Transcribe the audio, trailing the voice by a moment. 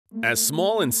As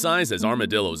small in size as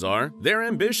armadillos are, their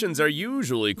ambitions are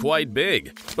usually quite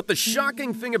big. But the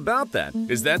shocking thing about that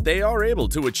is that they are able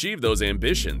to achieve those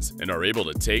ambitions and are able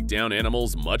to take down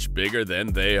animals much bigger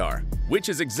than they are, which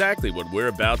is exactly what we're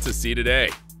about to see today.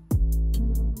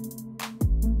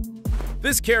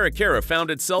 This caracara found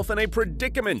itself in a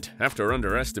predicament after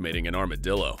underestimating an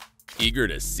armadillo. Eager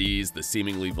to seize the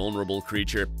seemingly vulnerable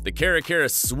creature, the caracara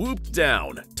swooped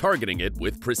down, targeting it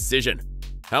with precision.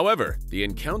 However, the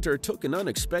encounter took an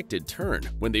unexpected turn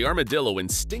when the armadillo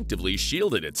instinctively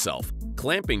shielded itself,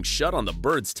 clamping shut on the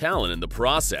bird's talon in the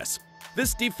process.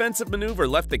 This defensive maneuver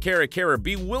left the caracara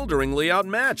bewilderingly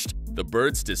outmatched. The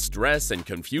bird's distress and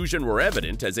confusion were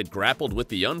evident as it grappled with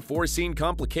the unforeseen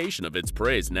complication of its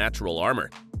prey's natural armor.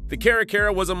 The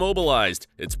caracara was immobilized,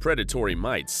 its predatory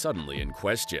might suddenly in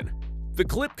question. The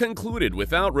clip concluded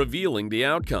without revealing the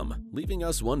outcome, leaving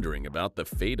us wondering about the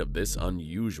fate of this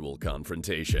unusual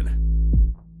confrontation.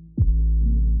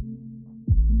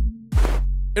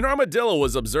 An armadillo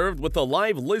was observed with a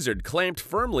live lizard clamped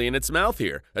firmly in its mouth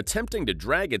here, attempting to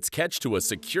drag its catch to a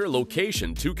secure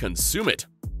location to consume it.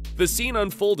 The scene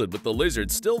unfolded with the lizard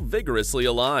still vigorously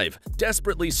alive,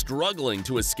 desperately struggling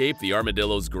to escape the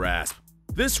armadillo's grasp.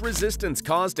 This resistance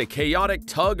caused a chaotic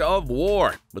tug of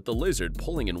war, with the lizard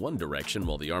pulling in one direction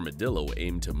while the armadillo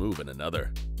aimed to move in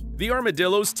another. The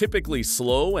armadillo's typically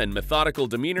slow and methodical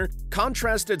demeanor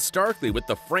contrasted starkly with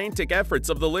the frantic efforts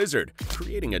of the lizard,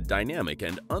 creating a dynamic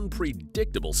and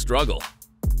unpredictable struggle.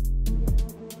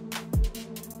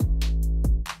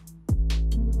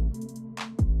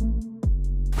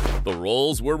 The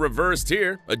roles were reversed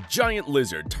here. A giant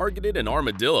lizard targeted an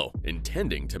armadillo,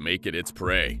 intending to make it its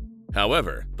prey.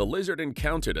 However, the lizard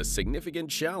encountered a significant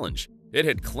challenge. It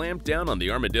had clamped down on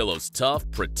the armadillo's tough,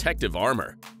 protective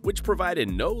armor, which provided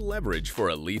no leverage for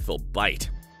a lethal bite.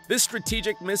 This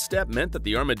strategic misstep meant that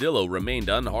the armadillo remained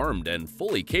unharmed and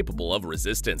fully capable of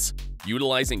resistance.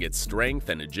 Utilizing its strength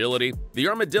and agility, the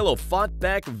armadillo fought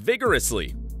back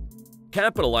vigorously,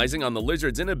 capitalizing on the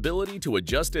lizard's inability to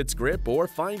adjust its grip or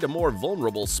find a more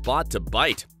vulnerable spot to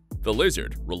bite. The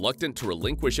lizard, reluctant to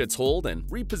relinquish its hold and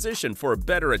reposition for a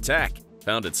better attack,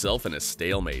 found itself in a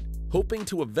stalemate, hoping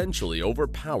to eventually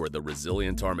overpower the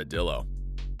resilient armadillo.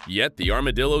 Yet the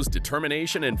armadillo's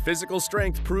determination and physical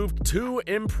strength proved too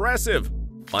impressive.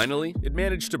 Finally, it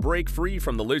managed to break free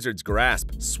from the lizard's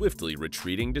grasp, swiftly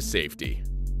retreating to safety.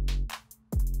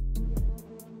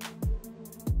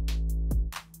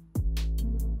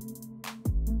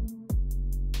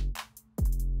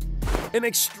 An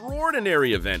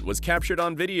extraordinary event was captured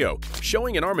on video,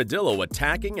 showing an armadillo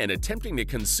attacking and attempting to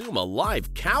consume a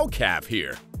live cow calf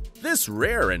here. This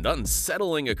rare and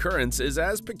unsettling occurrence is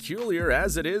as peculiar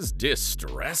as it is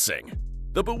distressing.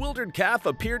 The bewildered calf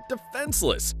appeared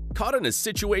defenseless, caught in a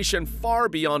situation far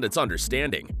beyond its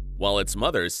understanding, while its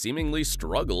mother seemingly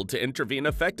struggled to intervene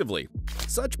effectively.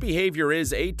 Such behavior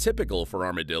is atypical for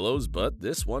armadillos, but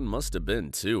this one must have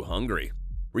been too hungry.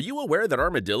 Were you aware that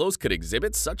armadillos could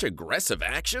exhibit such aggressive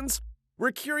actions?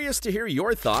 We're curious to hear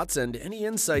your thoughts and any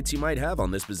insights you might have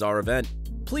on this bizarre event.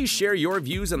 Please share your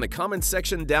views in the comments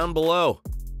section down below.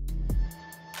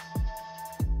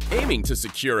 Aiming to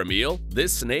secure a meal,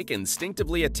 this snake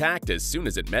instinctively attacked as soon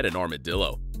as it met an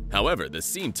armadillo. However, the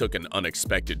scene took an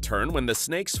unexpected turn when the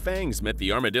snake's fangs met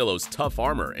the armadillo's tough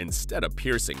armor instead of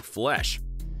piercing flesh.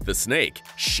 The snake,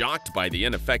 shocked by the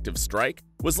ineffective strike,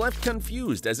 was left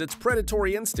confused as its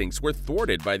predatory instincts were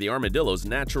thwarted by the armadillo's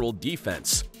natural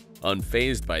defense.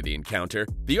 Unfazed by the encounter,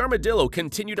 the armadillo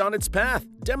continued on its path,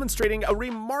 demonstrating a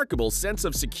remarkable sense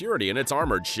of security in its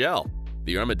armored shell.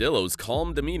 The armadillo's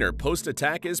calm demeanor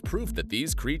post-attack is proof that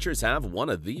these creatures have one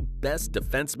of the best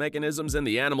defense mechanisms in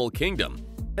the animal kingdom,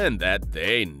 and that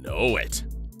they know it.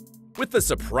 With the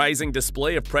surprising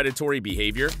display of predatory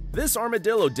behavior, this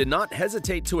armadillo did not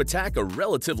hesitate to attack a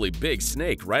relatively big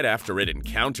snake right after it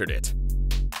encountered it.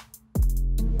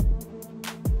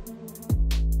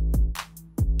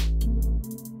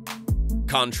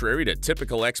 Contrary to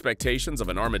typical expectations of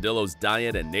an armadillo's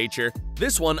diet and nature,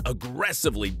 this one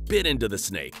aggressively bit into the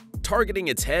snake, targeting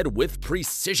its head with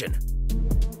precision.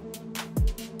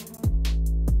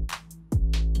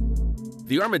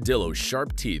 The armadillo's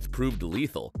sharp teeth proved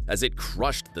lethal as it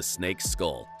crushed the snake's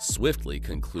skull, swiftly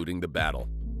concluding the battle.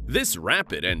 This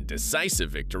rapid and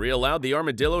decisive victory allowed the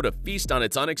armadillo to feast on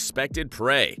its unexpected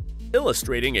prey,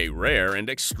 illustrating a rare and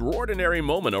extraordinary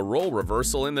moment of role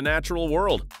reversal in the natural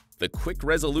world. The quick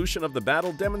resolution of the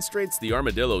battle demonstrates the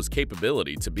armadillo's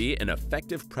capability to be an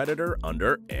effective predator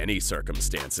under any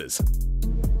circumstances.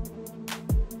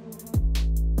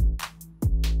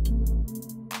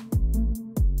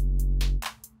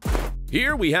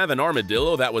 Here we have an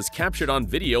armadillo that was captured on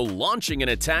video launching an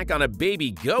attack on a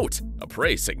baby goat, a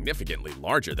prey significantly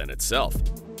larger than itself.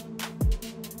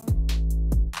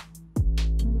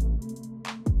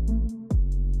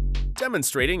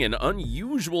 Demonstrating an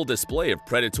unusual display of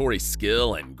predatory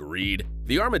skill and greed,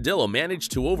 the armadillo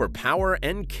managed to overpower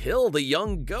and kill the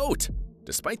young goat.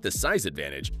 Despite the size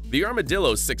advantage, the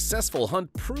armadillo's successful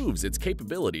hunt proves its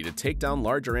capability to take down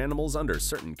larger animals under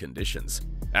certain conditions.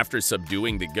 After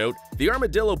subduing the goat, the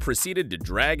armadillo proceeded to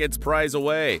drag its prize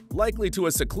away, likely to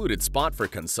a secluded spot for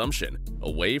consumption,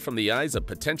 away from the eyes of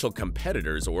potential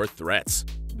competitors or threats.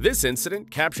 This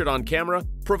incident, captured on camera,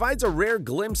 provides a rare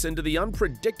glimpse into the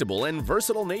unpredictable and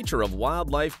versatile nature of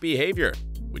wildlife behavior.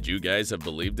 Would you guys have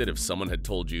believed it if someone had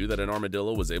told you that an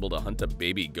armadillo was able to hunt a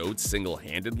baby goat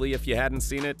single-handedly if you hadn't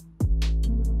seen it?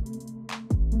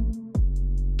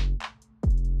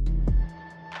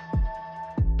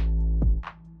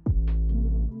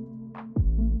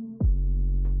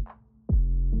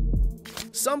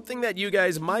 Something that you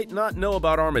guys might not know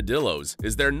about armadillos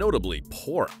is their notably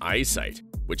poor eyesight,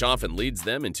 which often leads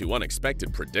them into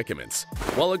unexpected predicaments.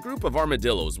 While a group of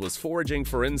armadillos was foraging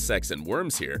for insects and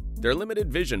worms here, their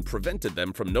limited vision prevented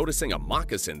them from noticing a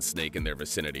moccasin snake in their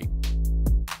vicinity.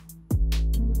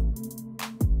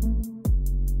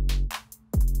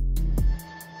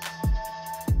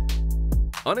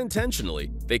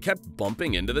 Unintentionally, they kept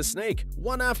bumping into the snake,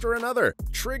 one after another,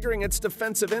 triggering its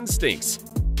defensive instincts.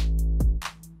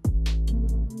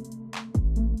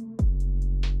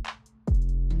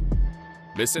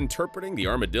 Misinterpreting the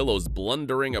armadillo's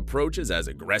blundering approaches as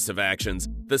aggressive actions,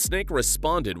 the snake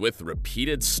responded with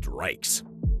repeated strikes.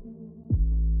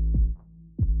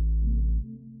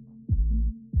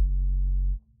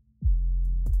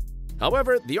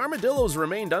 However, the armadillos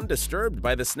remained undisturbed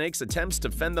by the snake's attempts to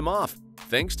fend them off.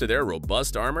 Thanks to their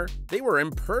robust armor, they were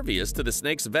impervious to the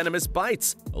snake's venomous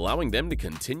bites, allowing them to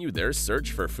continue their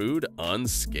search for food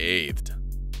unscathed.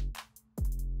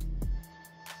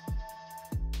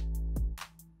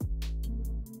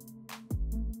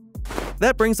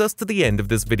 That brings us to the end of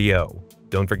this video.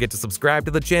 Don't forget to subscribe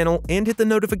to the channel and hit the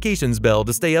notifications bell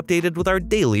to stay updated with our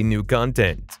daily new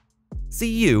content.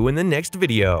 See you in the next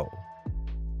video.